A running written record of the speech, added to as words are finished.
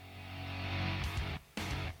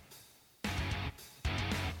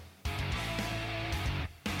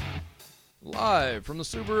Live from the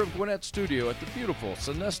Subaru of Gwinnett studio at the beautiful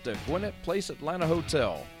Sonesta Gwinnett Place Atlanta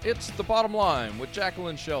Hotel, it's The Bottom Line with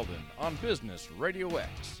Jacqueline Sheldon on Business RadioX.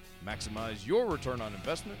 Maximize your return on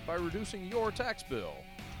investment by reducing your tax bill.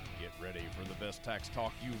 Get ready for the best tax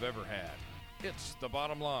talk you've ever had. It's The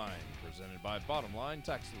Bottom Line, presented by Bottom Line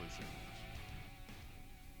Tax Solutions.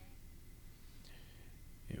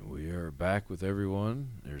 And we are back with everyone.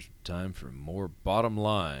 There's time for more Bottom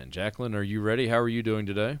Line. Jacqueline, are you ready? How are you doing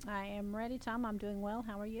today? I am ready, Tom. I'm doing well.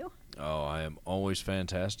 How are you? Oh, I am always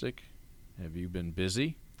fantastic. Have you been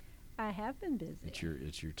busy? I have been busy.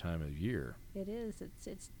 It's your time of year. It is.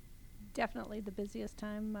 It's definitely the busiest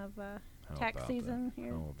time of tax season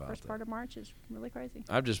here. First part of March is really crazy.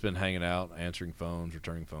 I've just been hanging out, answering phones,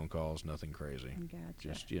 returning phone calls, nothing crazy. Gotcha.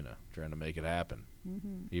 Just, trying to make it happen.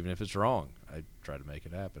 Mm-hmm. Even if it's wrong, I try to make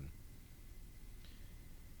it happen.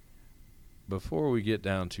 Before we get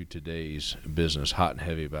down to today's business, hot and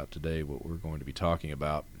heavy about today, what we're going to be talking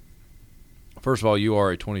about, first of all, you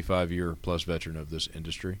are a 25-year plus veteran of this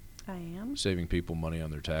industry. I am. Saving people money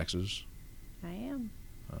on their taxes. I am.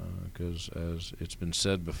 Because as it's been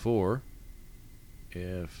said before,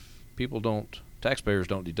 if taxpayers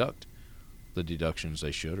don't deduct the deductions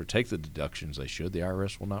they should or take the deductions they should, the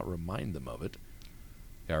IRS will not remind them of it.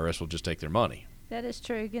 The IRS will just take their money. That is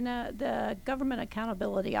true. The Government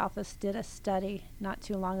Accountability Office did a study not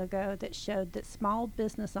too long ago that showed that small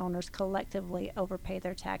business owners collectively overpay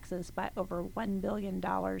their taxes by over $1 billion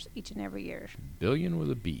each and every year. Billion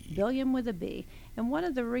with a B. Billion with a B. And one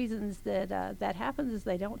of the reasons that that happens is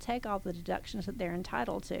they don't take all the deductions that they're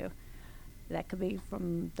entitled to. That could be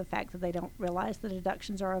from the fact that they don't realize the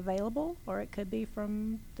deductions are available, or it could be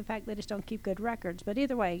from the fact they just don't keep good records. But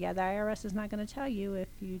either way, the IRS is not going to tell you if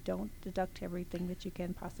you don't deduct everything that you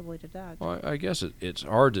can possibly deduct. Well, I guess it's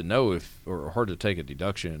hard to know or hard to take a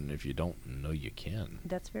deduction if you don't know you can.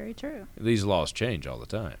 That's very true. These laws change all the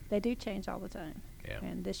time. They do change all the time. Yeah.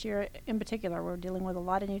 And this year in particular, we're dealing with a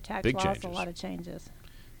lot of new tax Big laws, changes. a lot of changes.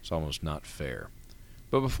 It's almost not fair.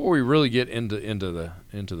 But before we really get into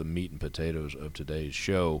the meat and potatoes of today's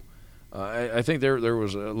show, I think there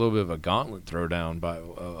was a little bit of a gauntlet throwdown by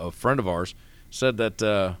a friend of ours. Said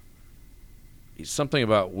that something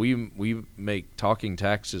about we make talking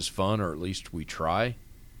taxes fun, or at least we try,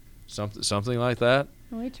 something like that.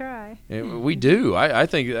 We try. And we do. I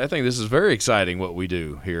think this is very exciting what we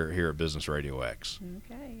do here at Business RadioX.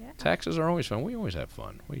 Okay, yeah. Taxes are always fun. We always have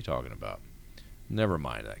fun. What are you talking about? Never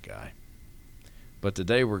mind that guy. But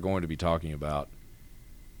today we're going to be talking about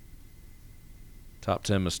top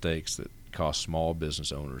 10 mistakes that cost small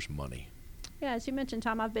business owners money. Yeah, as you mentioned,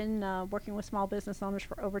 Tom, I've been working with small business owners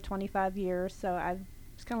for over 25 years, so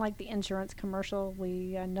it's kind of like the insurance commercial.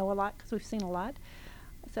 We know a lot because we've seen a lot.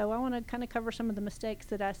 So I want to kind of cover some of the mistakes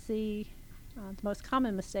that I see, the most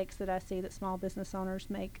common mistakes that I see that small business owners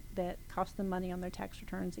make that cost them money on their tax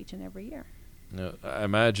returns each and every year. Now, I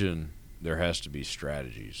imagine there has to be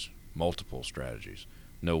strategies. Multiple strategies,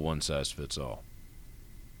 no one size fits all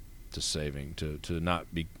to saving, to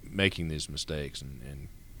not be making these mistakes and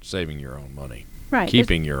saving your own money, right?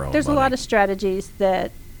 Keeping your own money. There's a lot of strategies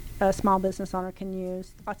that a small business owner can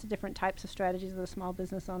use, lots of different types of strategies that a small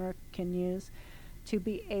business owner can use to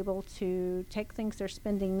be able to take things they're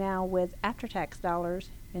spending now with after-tax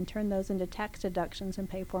dollars and turn those into tax deductions and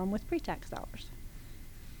pay for them with pre-tax dollars.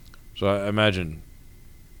 So I imagine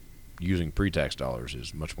using pre-tax dollars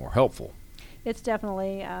is much more helpful. It's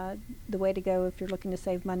definitely the way to go if you're looking to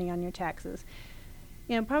save money on your taxes.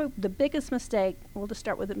 Probably the biggest mistake, we'll just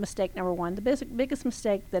start with mistake number one. The biggest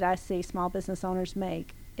mistake that I see small business owners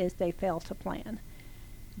make is they fail to plan.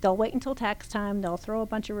 They'll wait until tax time. They'll throw a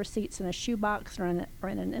bunch of receipts in a shoebox or in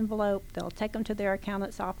an envelope. They'll take them to their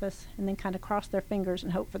accountant's office and then kind of cross their fingers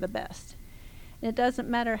and hope for the best. And it doesn't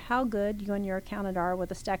matter how good you and your accountant are with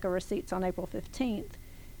a stack of receipts on April 15th.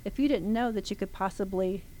 If you didn't know that you could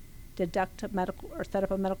possibly deduct a medical or set up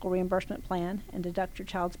a medical reimbursement plan and deduct your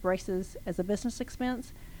child's braces as a business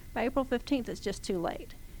expense, by April 15th it's just too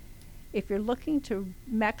late. If you're looking to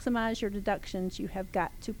maximize your deductions, you have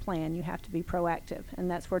got to plan. You have to be proactive, and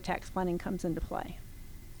that's where tax planning comes into play.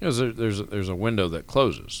 There's a window that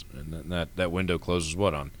closes, and that window closes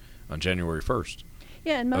what on January 1st.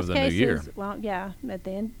 Yeah, in most of the cases, new year. Well, yeah, at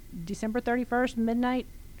the end, December 31st, midnight,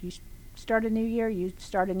 you start a new year, you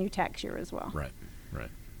start a new tax year as well. Right.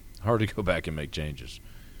 Hard to go back and make changes.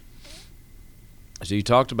 So you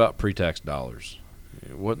talked about pre-tax dollars.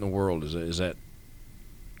 What in the world is that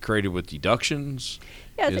created with deductions?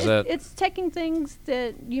 Yes, it's taking things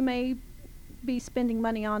that you may be spending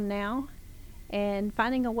money on now and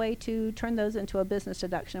finding a way to turn those into a business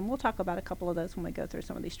deduction. We'll talk about a couple of those when we go through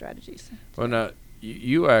some of these strategies. Well, now,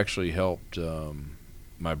 you actually helped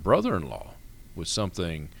my brother-in-law with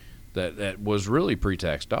something that was really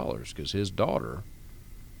pre-tax dollars because his daughter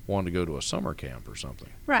wanted to go to a summer camp or something.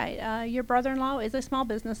 Right. Your brother-in-law is a small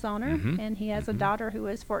business owner, Mm-hmm. and he has a daughter who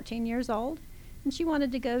is 14 years old, and she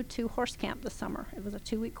wanted to go to horse camp this summer. It was a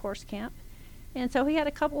 2-week horse camp. And so he had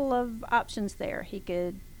a couple of options there. He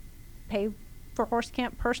could pay for horse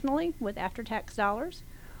camp personally with after-tax dollars,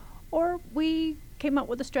 or we came up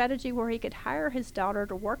with a strategy where he could hire his daughter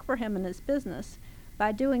to work for him in his business.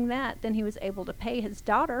 By doing that, then he was able to pay his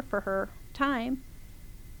daughter for her time,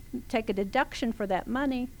 take a deduction for that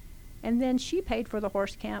money, and then she paid for the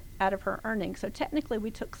horse camp out of her earnings. So technically we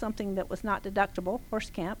took something that was not deductible, horse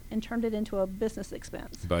camp, and turned it into a business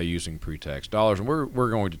expense. By using pre-tax dollars. And we're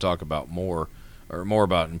going to talk about more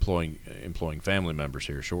about employing family members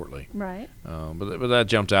here shortly. Right. But that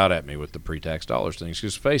jumped out at me with the pre-tax dollars things.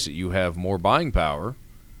 Because face it, you have more buying power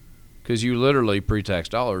because you literally, pre-tax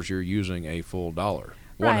dollars, you're using a full dollar,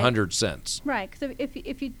 Right. 100 cents. Right. Because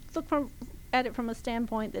if you look at it from a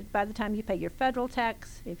standpoint that by the time you pay your federal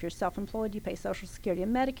tax, if you're self-employed, you pay Social Security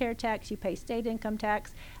and Medicare tax, you pay state income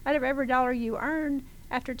tax. Out of every dollar you earn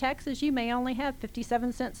after taxes, you may only have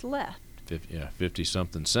 57 cents left.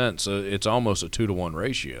 50-something cents. So it's almost a 2-to-1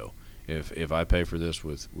 ratio. If I pay for this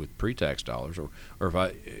with pre-tax dollars, or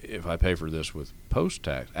if I pay for this with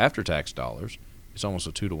post-tax, after-tax dollars, it's almost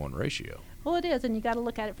a 2-to-1 ratio. Well, it is, and you got to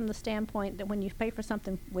look at it from the standpoint that when you pay for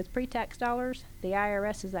something with pre-tax dollars, the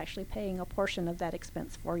IRS is actually paying a portion of that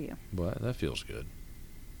expense for you. Well, that feels good.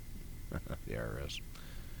 The IRS.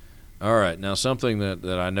 All right, now something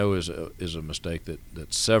that I know is a mistake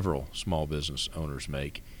that several small business owners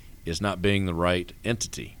make is not being the right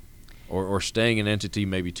entity, or staying an entity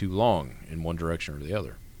maybe too long in one direction or the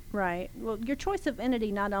other. Right. Well, your choice of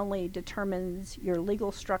entity not only determines your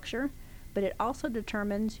legal structure, but it also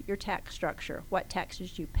determines your tax structure, what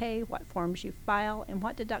taxes you pay, what forms you file, and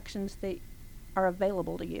what deductions that are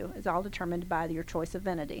available to you is all determined by your choice of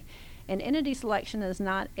entity. And entity selection is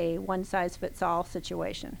not a one-size-fits-all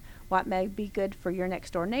situation. What may be good for your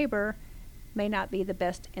next-door neighbor may not be the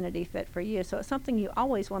best entity fit for you. So it's something you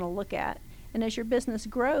always want to look at. And as your business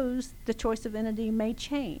grows, the choice of entity may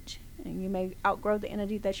change. And you may outgrow the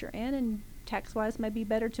entity that you're in, and tax-wise may be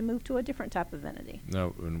better to move to a different type of entity. Now,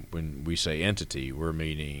 when we say entity, we're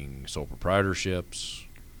meaning sole proprietorships,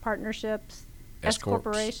 Partnerships, S S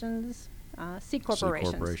corporations, C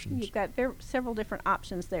corporations. You've got several different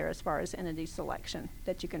options there as far as entity selection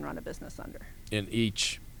that you can run a business under. And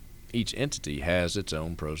each entity has its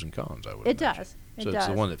own pros and cons, I would It imagine. does. It So does. it's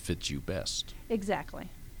the one that fits you best. Exactly.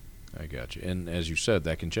 I got you. And as you said,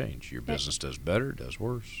 that can change. Your business does better, does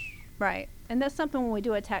worse. Right. And that's something when we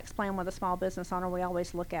do a tax plan with a small business owner, we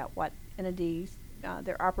always look at what entities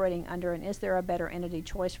they're operating under, and is there a better entity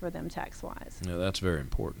choice for them tax-wise. Yeah, that's very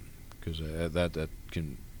important because that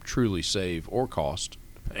can truly save or cost,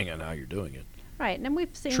 depending on how you're doing it. Right. And then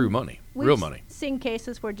we've seen True money, real money. Seen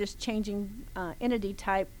cases where just changing entity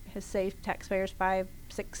type has saved taxpayers $5,000,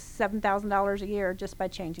 $6,000, $7,000 a year just by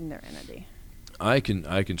changing their entity. I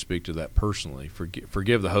can speak to that personally.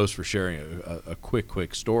 Forgive the host for sharing a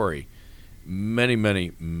quick story.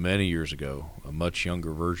 Many years ago, a much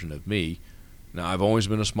younger version of me. Now, I've always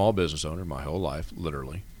been a small business owner my whole life,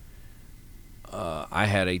 literally. I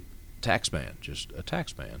had a tax man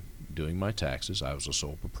doing my taxes. I was a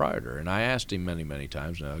sole proprietor, and I asked him many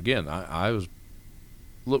times. Now, again, I was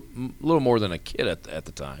a little more than a kid at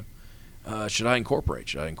the time. Should I incorporate?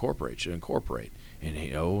 Should I incorporate? And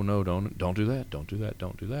he, oh no, don't do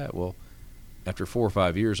that. Well, after 4 or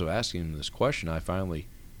 5 years of asking him this question, I finally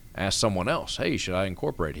asked someone else, hey, should I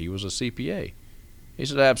incorporate? He was a CPA. He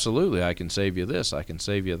said, absolutely, I can save you this, I can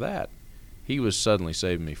save you that. He was suddenly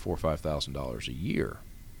saving me $4,000 or $5,000 a year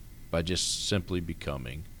by just simply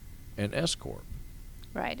becoming an S corp.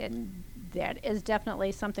 Right, and that is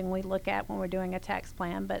definitely something we look at when we're doing a tax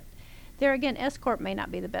plan, but there again, S corp may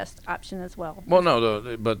not be the best option as well. Well,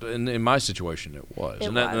 no, but in my situation it was,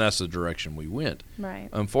 and that's the direction we went. Right.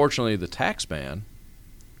 Unfortunately, the tax man,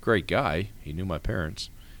 great guy, he knew my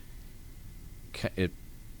parents. It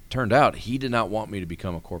turned out he did not want me to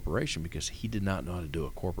become a corporation because he did not know how to do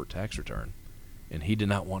a corporate tax return, and he did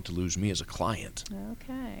not want to lose me as a client.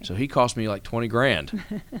 Okay. So he cost me like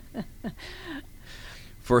 $20,000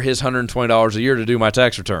 for his $120 a year to do my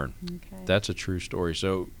tax return. Okay. That's a true story.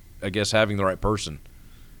 So I guess having the right person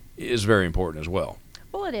is very important as well.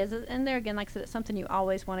 Well, it is, and there again, like I said, it's something you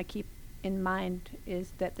always want to keep in mind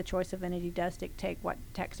is that the choice of entity does dictate what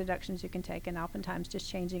tax deductions you can take, and oftentimes just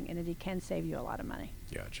changing entity can save you a lot of money.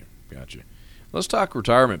 Gotcha. Let's talk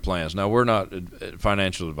retirement plans. Now, we're not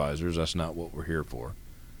financial advisors. That's not what we're here for.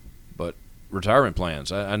 But retirement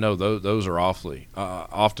plans. I know those are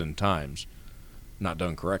oftentimes not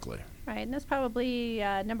done correctly. Right, and that's probably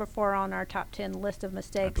number 4 on our top 10 list of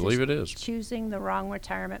mistakes. I believe it is. Choosing the wrong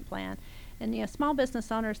retirement plan. And small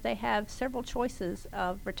business owners, they have several choices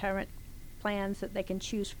of retirement plans that they can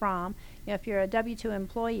choose from. If you're a W-2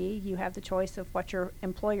 employee, you have the choice of what your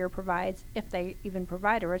employer provides, if they even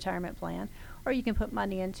provide a retirement plan, or you can put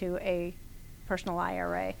money into a personal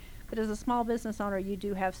IRA. But as a small business owner, you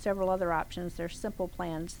do have several other options. There's simple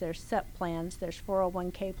plans, there's SEP plans, there's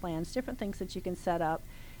 401k plans, different things that you can set up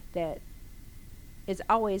that is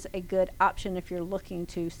always a good option if you're looking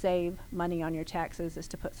to save money on your taxes, is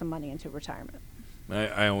to put some money into retirement.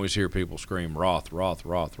 I always hear people scream Roth, Roth,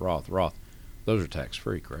 Roth, Roth, Roth. Those are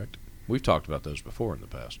tax-free, correct? We've talked about those before in the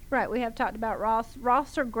past. Right, we have talked about Roths.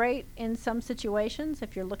 Roths are great in some situations.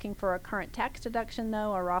 If you're looking for a current tax deduction,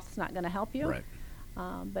 though, a Roth's not going to help you. Right.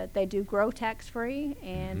 But they do grow tax-free,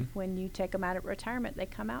 and when you take them out at retirement, they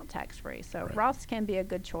come out tax-free. So Right. Roths can be a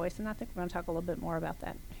good choice, and I think we're going to talk a little bit more about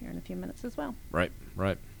that here in a few minutes as well. Right.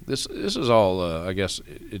 This is all, I guess,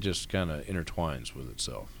 it just kind of intertwines with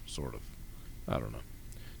itself, sort of. I don't know.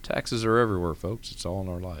 Taxes are everywhere, folks. It's all in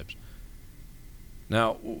our lives.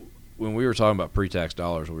 Now, when we were talking about pre-tax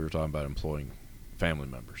dollars, we were talking about employing family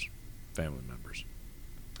members.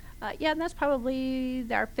 Yeah, and that's probably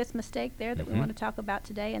our 5th mistake there that we want to talk about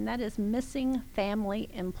today, and that is missing family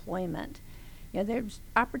employment. There's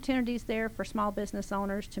opportunities there for small business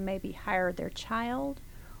owners to maybe hire their child,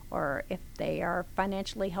 or if they are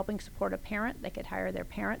financially helping support a parent, they could hire their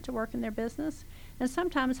parent to work in their business. And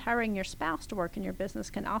sometimes hiring your spouse to work in your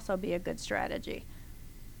business can also be a good strategy.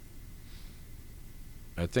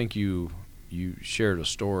 I think you shared a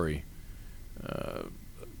story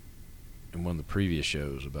in one of the previous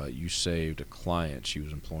shows about you saved a client. She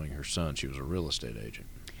was employing her son. She was a real estate agent.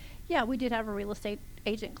 Yeah, we did have a real estate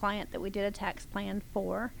agent client that we did a tax plan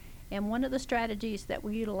for. And one of the strategies that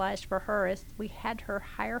we utilized for her is we had her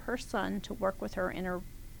hire her son to work with her in her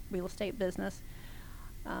real estate business.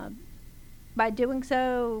 By doing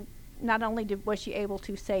so, not only was she able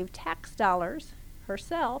to save tax dollars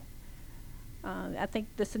herself, I think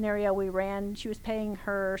the scenario we ran, she was paying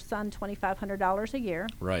her son $2,500 a year.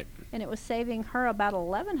 Right. And it was saving her about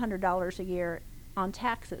 $1,100 a year on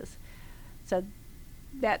taxes. So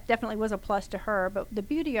that definitely was a plus to her. But the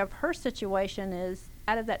beauty of her situation is,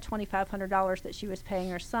 out of that $2,500 that she was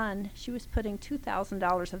paying her son, she was putting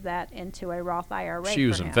 $2,000 of that into a Roth IRA. She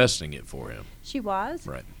was investing it for him. She was.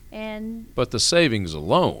 Right. But the savings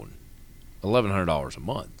alone, $1,100 a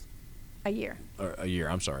month. A year.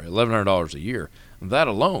 $1,100 a year. That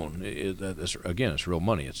alone, again, it's real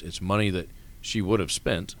money. It's money that she would have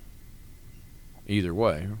spent either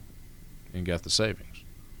way and got the savings.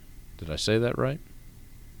 Did I say that right?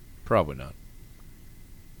 Probably not.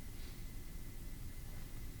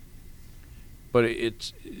 But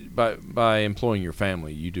it's by employing your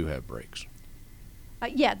family, you do have breaks.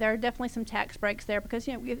 Yeah, there are definitely some tax breaks there because,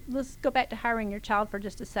 let's go back to hiring your child for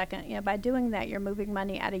just a second. By doing that, you're moving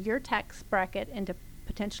money out of your tax bracket into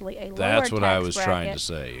potentially a lower tax bracket. That's what I was trying to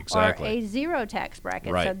say, exactly. Or a zero tax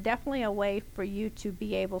bracket. Right. So definitely a way for you to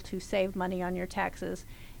be able to save money on your taxes.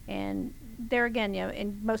 And there again,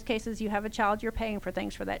 in most cases you have a child, you're paying for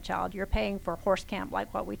things for that child. You're paying for horse camp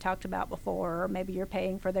like what we talked about before, or maybe you're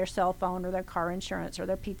paying for their cell phone or their car insurance or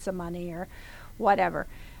their pizza money or whatever.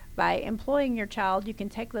 By employing your child, you can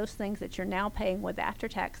take those things that you're now paying with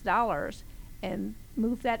after-tax dollars and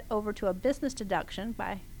move that over to a business deduction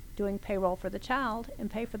by doing payroll for the child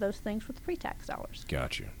and pay for those things with pre-tax dollars.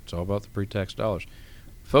 Gotcha. It's all about the pre-tax dollars.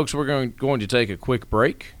 Folks, we're going to take a quick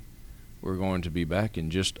break. We're going to be back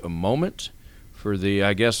in just a moment for the,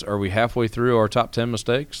 I guess, are we halfway through our top 10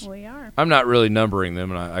 mistakes? We are. I'm not really numbering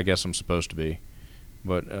them, and I guess I'm supposed to be,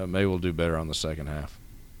 but maybe we'll do better on the second half.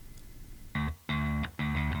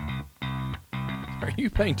 Are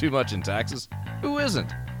you paying too much in taxes? Who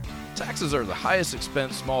isn't? Taxes are the highest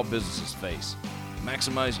expense small businesses face.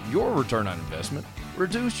 Maximize your return on investment.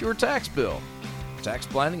 Reduce your tax bill. Tax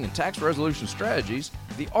planning and tax resolution strategies,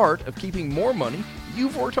 the art of keeping more money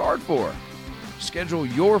you've worked hard for. Schedule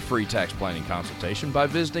your free tax planning consultation by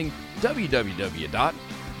visiting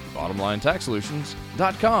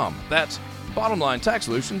www.bottomlinetaxsolutions.com. That's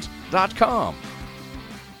bottomlinetaxsolutions.com.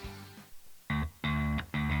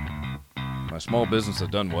 My small business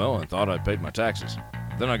had done well and thought I'd paid my taxes.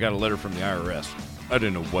 Then I got a letter from the IRS. I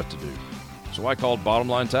didn't know what to do. So I called Bottom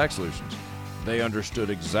Line Tax Solutions. They understood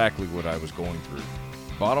exactly what I was going through.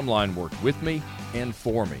 Bottom Line worked with me and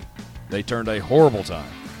for me. They turned a horrible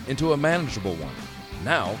time into a manageable one.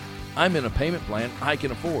 Now, I'm in a payment plan I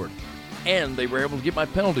can afford. And they were able to get my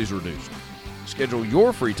penalties reduced. Schedule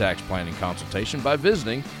your free tax planning consultation by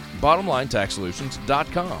visiting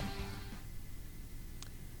bottomlinetaxsolutions.com.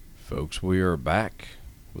 Folks, we are back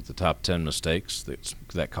with the top 10 mistakes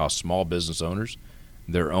that cost small business owners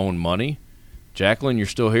their own money. Jacqueline, you're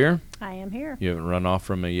still here? I am here. You haven't run off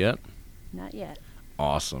from me yet? Not yet.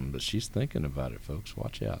 Awesome, but she's thinking about it, folks.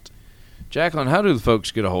 Watch out. Jacqueline, how do the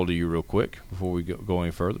folks get a hold of you real quick before we go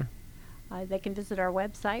any further? They can visit our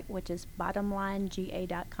website, which is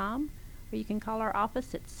bottomlinega.com, or you can call our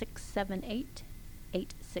office at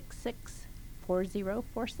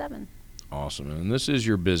 678-866-4047. Awesome. And this is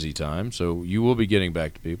your busy time, so you will be getting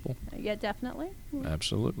back to people. Yeah, definitely.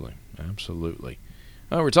 Absolutely. Absolutely.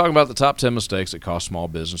 We're talking about the top 10 mistakes that cost small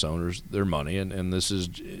business owners their money, and this is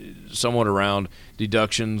somewhat around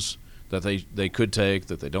deductions that they could take,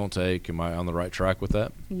 that they don't take. Am I on the right track with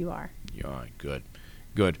that? You are. You are. Good.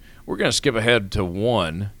 Good. We're going to skip ahead to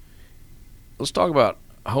one. Let's talk about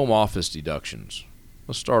home office deductions.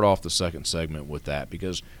 Let's start off the second segment with that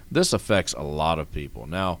because this affects a lot of people.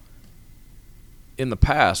 Now, in the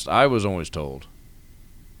past, I was always told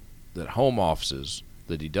that home offices,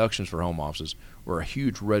 the deductions for home offices, were a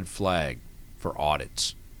huge red flag for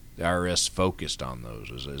audits. The IRS focused on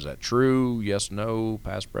those. Is that true? Yes, no,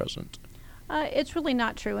 past, present? It's really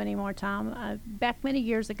not true anymore, Tom. Back many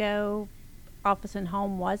years ago, office and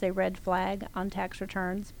home was a red flag on tax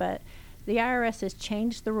returns, but the IRS has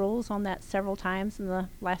changed the rules on that several times in the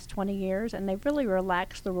last 20 years, and they've really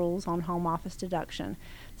relaxed the rules on home office deduction.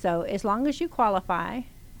 So as long as you qualify,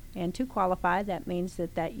 and to qualify, that means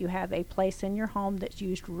that you have a place in your home that's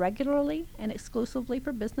used regularly and exclusively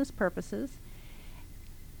for business purposes,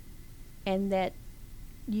 and that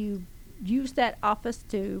you use that office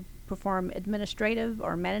to perform administrative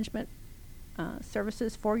or management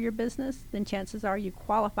services for your business, then chances are you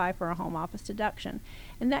qualify for a home office deduction.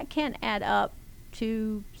 And that can add up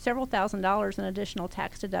to several $1,000s in additional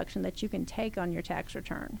tax deduction that you can take on your tax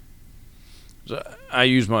return. So I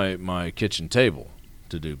use my kitchen table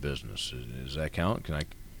to do business. Does that count? Can I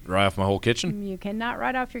write off my whole kitchen? You cannot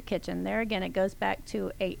write off your kitchen. There again, it goes back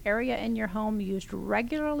to an area in your home used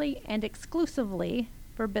regularly and exclusively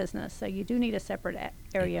for business. So you do need a separate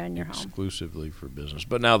area in your home. Exclusively for business.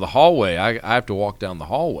 But now the hallway, I have to walk down the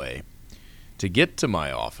hallway to get to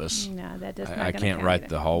my office. No, that does not. I can't write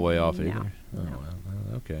the hallway off either. No. Oh,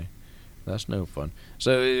 well, okay. That's no fun.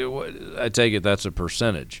 So I take it that's a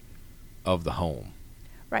percentage of the home.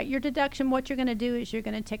 Right. Your deduction, what you're going to do is you're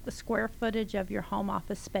going to take the square footage of your home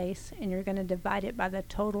office space and you're going to divide it by the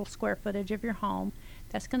total square footage of your home.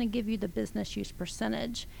 That's going to give you the business use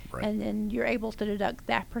percentage. Right. And then you're able to deduct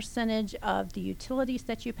that percentage of the utilities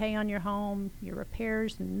that you pay on your home, your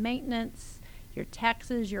repairs and maintenance, your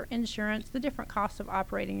taxes, your insurance, the different costs of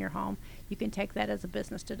operating your home. You can take that as a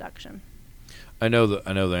business deduction. I know the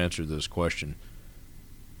answer to this question.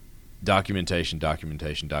 Documentation.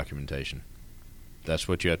 That's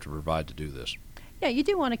what you have to provide to do this. Yeah, you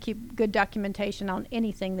do want to keep good documentation on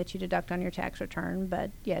anything that you deduct on your tax return,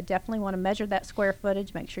 but yeah, definitely want to measure that square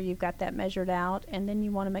footage, make sure you've got that measured out, and then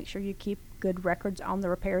you want to make sure you keep good records on the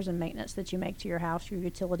repairs and maintenance that you make to your house, your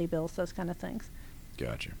utility bills, those kind of things.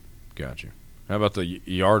 Gotcha. How about the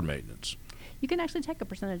yard maintenance? You can actually take a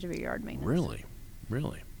percentage of your yard maintenance.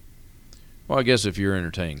 Really? Well, I guess if you're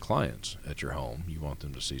entertaining clients at your home, you want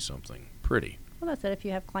them to see something pretty. Well, that's it. If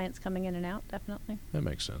you have clients coming in and out, definitely. That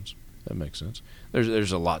makes sense.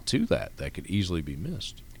 There's a lot to that could easily be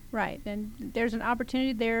missed. Right, and there's an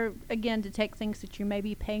opportunity there, again, to take things that you may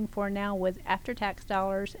be paying for now with after-tax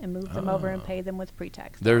dollars and move them over and pay them with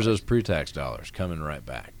pre-tax dollars. There's those pre-tax dollars coming right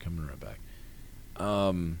back.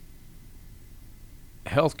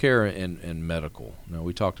 Healthcare and medical. Now,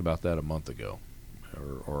 we talked about that a month ago,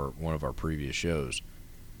 or one of our previous shows.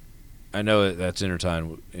 I know that's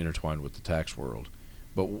intertwined with the tax world,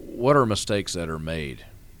 but what are mistakes that are made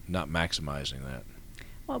not maximizing that?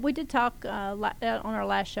 Well, we did talk on our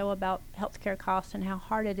last show about healthcare costs and how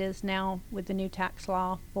hard it is now with the new tax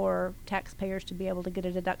law for taxpayers to be able to get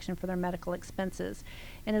a deduction for their medical expenses.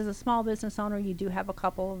 And as a small business owner, you do have a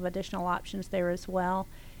couple of additional options there as well.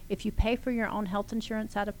 If you pay for your own health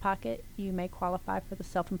insurance out of pocket, you may qualify for the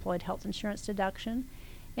self-employed health insurance deduction.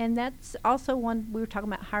 And that's also one, we were talking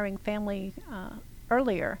about hiring family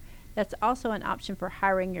earlier. That's also an option for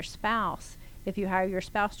hiring your spouse. If you hire your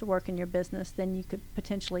spouse to work in your business, then you could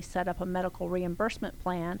potentially set up a medical reimbursement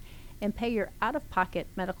plan and pay your out-of-pocket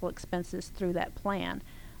medical expenses through that plan.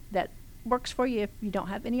 That works for you if you don't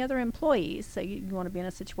have any other employees. So you want to be in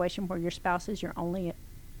a situation where your spouse is your only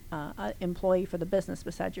employee for the business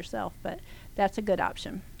besides yourself. But that's a good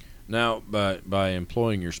option. Now, by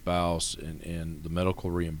employing your spouse and the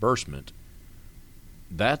medical reimbursement,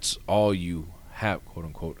 that's all you have, quote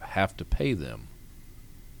unquote, have to pay them.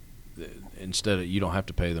 Instead of, you don't have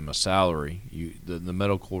to pay them a salary. The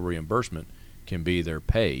medical reimbursement can be their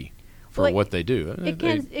pay for what they do.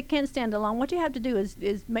 It can stand alone. What you have to do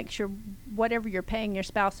is make sure whatever you're paying your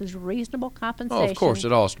spouse is reasonable compensation. Oh, of course,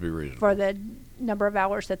 it all has to be reasonable for the number of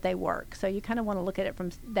hours that they work. So you kind of want to look at it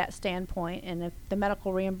from that standpoint. And if the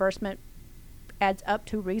medical reimbursement adds up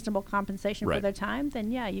to reasonable compensation for their time,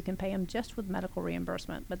 then yeah, you can pay them just with medical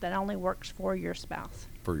reimbursement. But that only works for your spouse.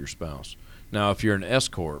 For your spouse. Now, if you're an S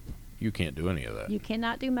corp, you can't do any of that. You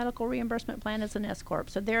cannot do medical reimbursement plan as an S corp.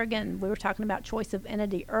 So there again, we were talking about choice of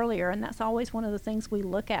entity earlier, and that's always one of the things we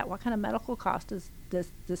look at. What kind of medical cost does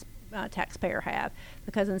this taxpayer have?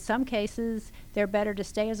 Because in some cases, they're better to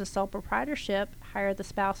stay as a sole proprietorship, hire the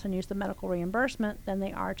spouse, and use the medical reimbursement than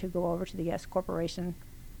they are to go over to the S corporation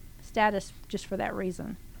status just for that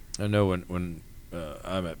reason. I know when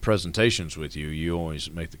I'm at presentations with you, you always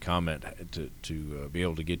make the comment to be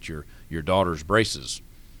able to get your daughter's braces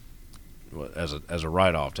as a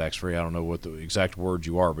write-off, tax-free. I don't know what the exact words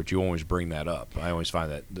you are, but you always bring that up. I always find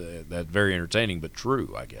that very entertaining, but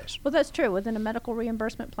true, I guess. Well, that's true. Within a medical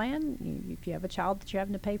reimbursement plan, if you have a child that you're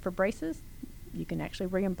having to pay for braces, you can actually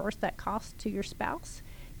reimburse that cost to your spouse.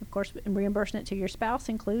 Of course, reimbursing it to your spouse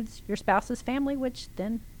includes your spouse's family, which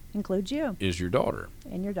then includes you. Is your daughter.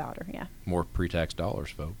 And your daughter, yeah. More pre-tax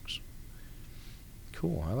dollars, folks.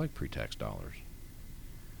 Cool. I like pre-tax dollars.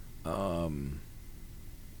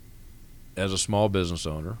 As a small business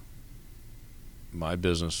owner, my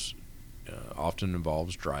business often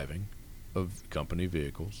involves driving of company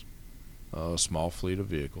vehicles, a small fleet of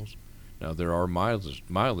vehicles. Now, there are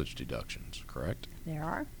mileage deductions, correct? There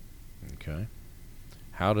are. Okay.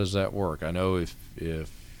 How does that work? I know if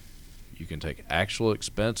you can take actual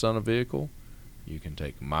expense on a vehicle, you can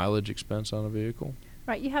take mileage expense on a vehicle.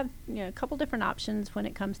 Right. You have a couple different options when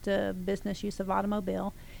it comes to business use of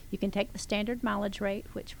automobile. You can take the standard mileage rate,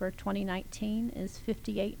 which for 2019 is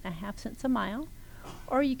 58.5 cents a mile,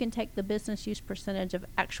 or you can take the business use percentage of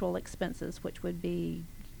actual expenses, which would be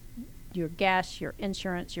your gas, your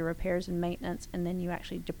insurance, your repairs and maintenance, and then you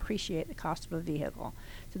actually depreciate the cost of a vehicle.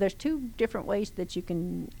 So there's two different ways that you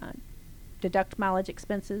can deduct mileage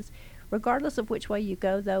expenses. Regardless of which way you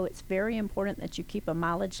go, though, it's very important that you keep a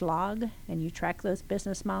mileage log and you track those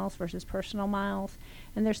business miles versus personal miles.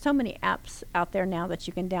 And there's so many apps out there now that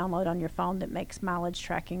you can download on your phone that makes mileage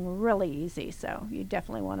tracking really easy. So you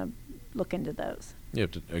definitely want to look into those. You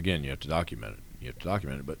have to document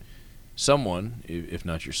it. But someone, if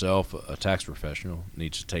not yourself, a tax professional,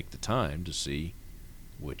 needs to take the time to see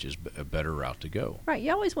which is a better route to go. Right.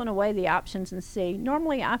 You always want to weigh the options and see.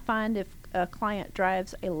 Normally, I find if a client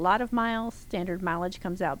drives a lot of miles, standard mileage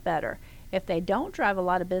comes out better. If they don't drive a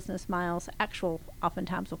lot of business miles, actual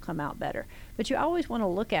oftentimes will come out better. But you always want to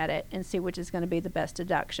look at it and see which is going to be the best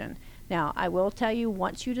deduction. Now, I will tell you,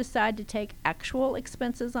 once you decide to take actual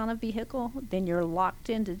expenses on a vehicle, then you're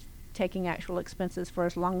locked into taking actual expenses for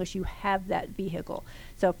as long as you have that vehicle.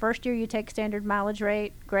 So first year you take standard mileage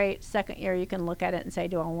rate, great. Second year you can look at it and say,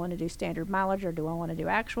 do I want to do standard mileage or do I want to do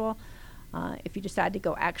actual? If you decide to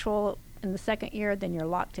go actual in the second year, then you're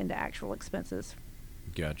locked into actual expenses.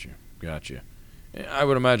 Gotcha. I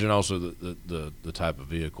would imagine also that the type of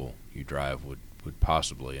vehicle you drive would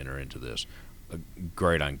possibly enter into this.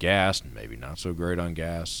 Great on gas and maybe not so great on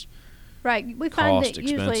gas. Right. We find that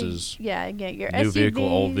expenses, usually, your new SUVs, vehicle,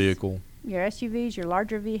 old vehicle. Your SUVs, your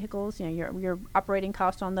larger vehicles, your operating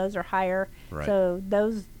costs on those are higher. Right. So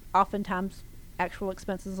those oftentimes actual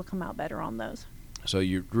expenses will come out better on those. So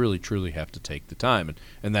you really truly have to take the time,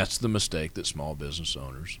 and that's the mistake that small business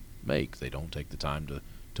owners make. They don't take the time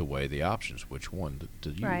to weigh the options, which one to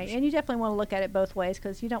use. Right, and you definitely want to look at it both ways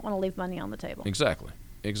because you don't want to leave money on the table.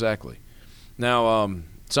 Exactly. Now,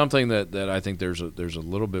 something that I think there's a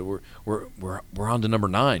little bit we're on to number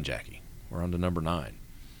 9, Jackie. We're on to number 9.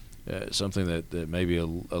 Something that may be a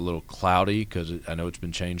little cloudy because I know it's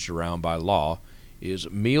been changed around by law is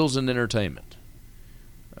meals and entertainment.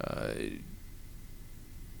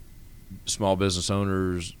 Small business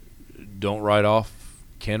owners don't write off,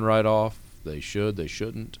 can write off. They should, they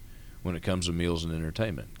shouldn't. When it comes to meals and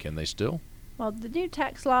entertainment, can they still? Well, the new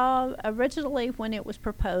tax law, originally when it was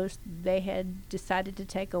proposed, they had decided to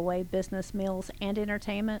take away business meals and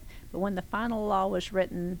entertainment. But when the final law was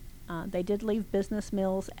written, they did leave business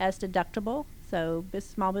meals as deductible. So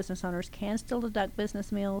small business owners can still deduct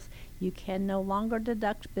business meals. You can no longer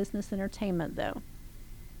deduct business entertainment, though.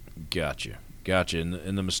 Gotcha.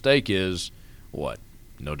 And the mistake is what?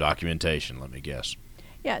 No documentation, let me guess.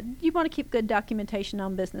 Yeah, you want to keep good documentation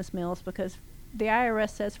on business meals because the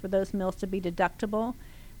IRS says for those meals to be deductible,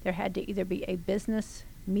 There had to either be a business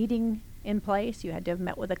meeting in place. You had to have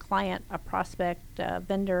met with a client, a prospect, a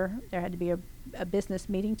vendor. There had to be a business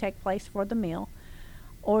meeting take place for the meal,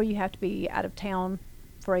 or you have to be out of town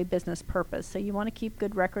for a business purpose. So you want to keep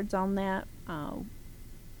good records on that.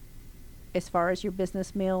 As far as your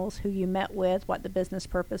business meals, who you met with, what the business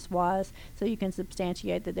purpose was, so you can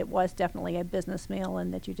substantiate that it was definitely a business meal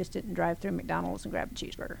and that you just didn't drive through McDonald's and grab a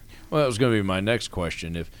cheeseburger. Well, that was going to be my next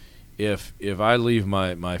question. If I leave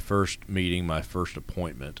my first meeting, my first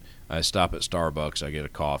appointment, I stop at Starbucks, I get a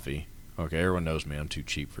coffee. Okay, everyone knows me, I'm too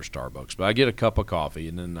cheap for Starbucks, but I get a cup of coffee,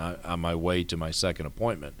 and then on my way to my second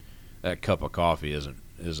appointment, that cup of coffee isn't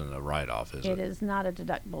a write-off, is it? It is not a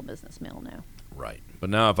deductible business meal, no. Right. But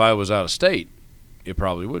now if I was out of state, it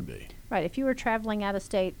probably would be. Right. If you were traveling out of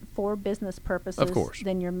state for business purposes, of course,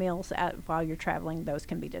 then your meals while you're traveling, those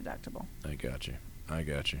can be deductible. I got you.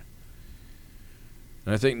 And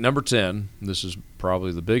I think number 10, this is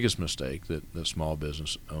probably the biggest mistake that small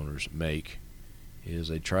business owners make, is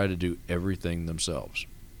they try to do everything themselves.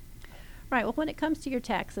 Right. Well, when it comes to your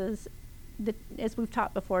taxes, as we've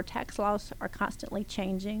talked before, tax laws are constantly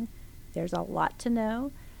changing. There's a lot to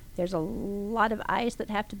know. There's a lot of I's that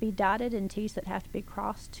have to be dotted and T's that have to be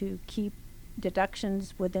crossed to keep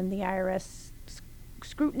deductions within the IRS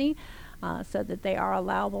scrutiny so that they are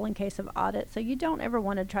allowable in case of audit. So you don't ever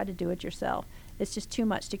want to try to do it yourself. It's just too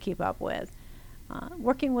much to keep up with.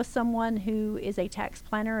 Working with someone who is a tax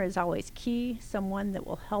planner is always key, someone that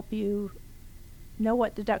will help you know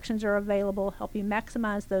what deductions are available, help you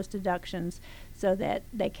maximize those deductions so that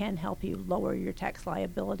they can help you lower your tax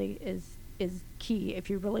liability is key if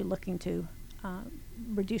you're really looking to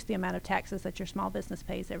reduce the amount of taxes that your small business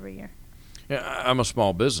pays every year. Yeah, I'm a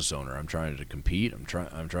small business owner. I'm trying to compete. I'm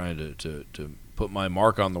trying to put my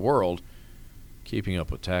mark on the world. Keeping up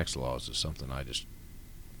with tax laws is something I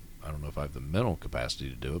don't know if I have the mental capacity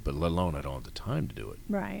to do it, but let alone I don't have the time to do it.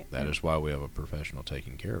 Right. That is why we have a professional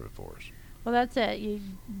taking care of it for us. Well, that's it. You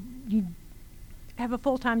have a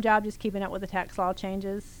full-time job just keeping up with the tax law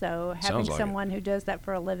changes, so having someone who does that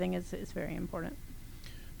for a living is very important.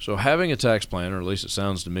 So having a tax plan, or at least it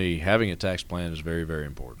sounds to me, having a tax plan is very, very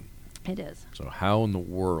important. It is. So how in the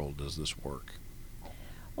world does this work?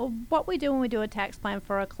 Well, what we do when we do a tax plan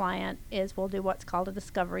for a client is we'll do what's called a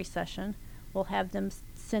discovery session. We'll have them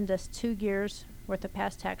send us 2 years worth of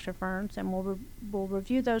past tax returns, and we'll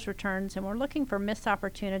review those returns, and we're looking for missed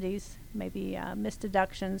opportunities, maybe missed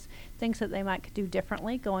deductions, things that they might do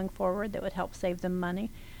differently going forward that would help save them money.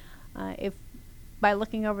 If by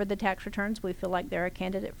looking over the tax returns we feel like they're a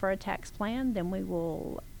candidate for a tax plan, then we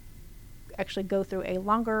will actually go through a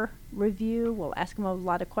longer review. We'll ask them a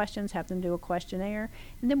lot of questions, have them do a questionnaire,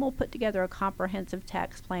 and then we'll put together a comprehensive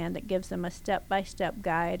tax plan that gives them a step-by-step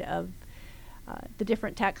guide of the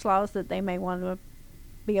different tax laws that they may want to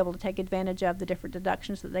be able to take advantage of, the different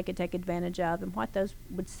deductions that they could take advantage of, and what those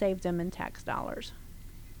would save them in tax dollars.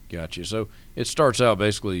 Gotcha. So it starts out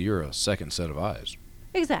basically you're a second set of eyes.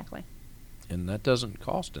 Exactly. And that doesn't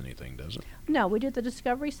cost anything, does it? No, we do the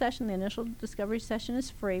discovery session. The initial discovery session is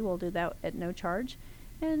free. We'll do that at no charge.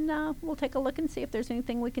 And we'll take a look and see if there's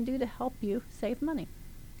anything we can do to help you save money.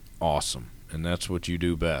 Awesome. And that's what you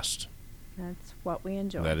do best. That's what we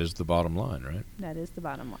enjoy. That is the bottom line, right? That is the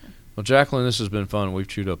bottom line. Well, Jacqueline, this has been fun. We've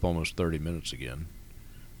chewed up almost 30 minutes again.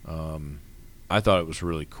 I thought it was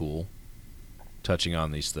really cool touching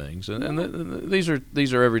on these things. And these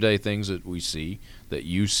are everyday things that we see, that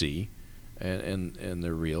you see, and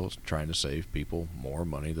they're real, trying to save people more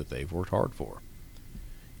money that they've worked hard for.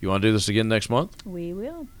 You want to do this again next month? We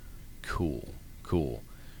will. Cool.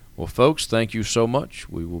 Well, folks, thank you so much.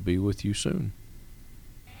 We will be with you soon.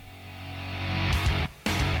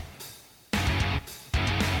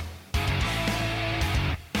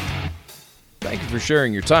 Thank you for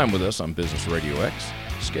sharing your time with us on Business RadioX.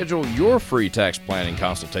 Schedule your free tax planning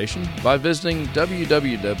consultation by visiting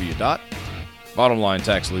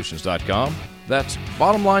www.bottomlinetaxsolutions.com. That's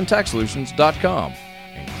bottomlinetaxsolutions.com.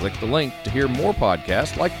 And click the link to hear more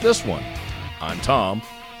podcasts like this one. I'm Tom.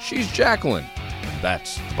 She's Jacqueline. And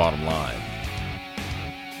that's the bottom line.